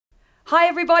Hi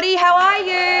everybody, how are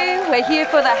you? We're here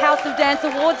for the House of Dance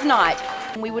Awards night.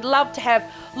 We would love to have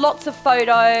lots of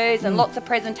photos and lots of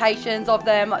presentations of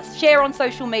them, share on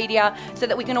social media so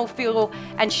that we can all feel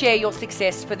and share your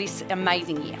success for this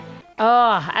amazing year.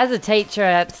 Oh, as a teacher,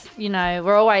 it's,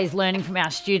 we're always learning from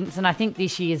our students, and I think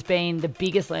this year has been the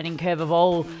biggest learning curve of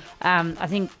all. I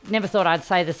think never thought I'd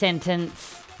say the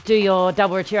sentence, do your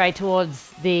double retire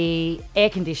towards the air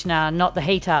conditioner, not the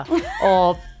heater,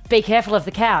 or be careful of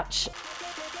the couch.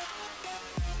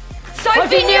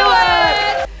 Sophie knew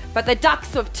it! But the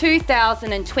Ducks of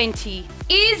 2020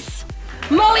 is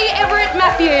Molly Everett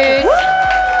Matthews.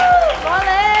 Woo!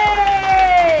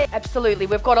 Molly! Absolutely.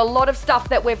 We've got a lot of stuff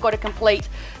that we've got to complete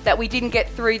that we didn't get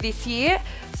through this year.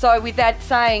 So with that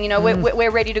saying,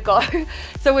 we're ready to go.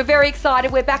 So we're very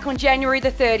excited. We're back on January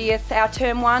the 30th, our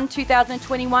term 1,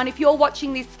 2021. If you're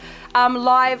watching this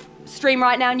live stream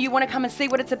right now and you want to come and see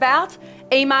what it's about,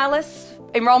 email us.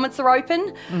 Enrollments are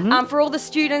open. For all the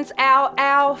students,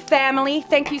 our family,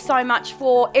 thank you so much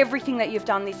for everything that you've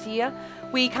done this year.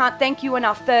 We can't thank you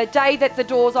enough. The day that the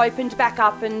doors opened back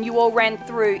up and you all ran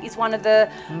through is one of the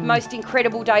most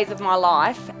incredible days of my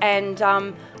life, and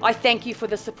I thank you for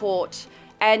the support,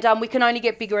 and we can only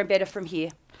get bigger and better from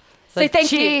here. So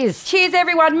thank you. Cheers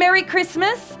everyone. Merry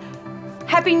Christmas.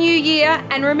 Happy New Year.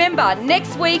 And remember,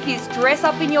 next week is dress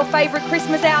up in your favourite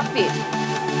Christmas outfit.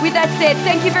 With that said,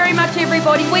 thank you very much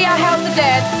everybody. We are House of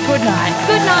Dance. Good night.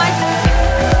 Good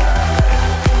night.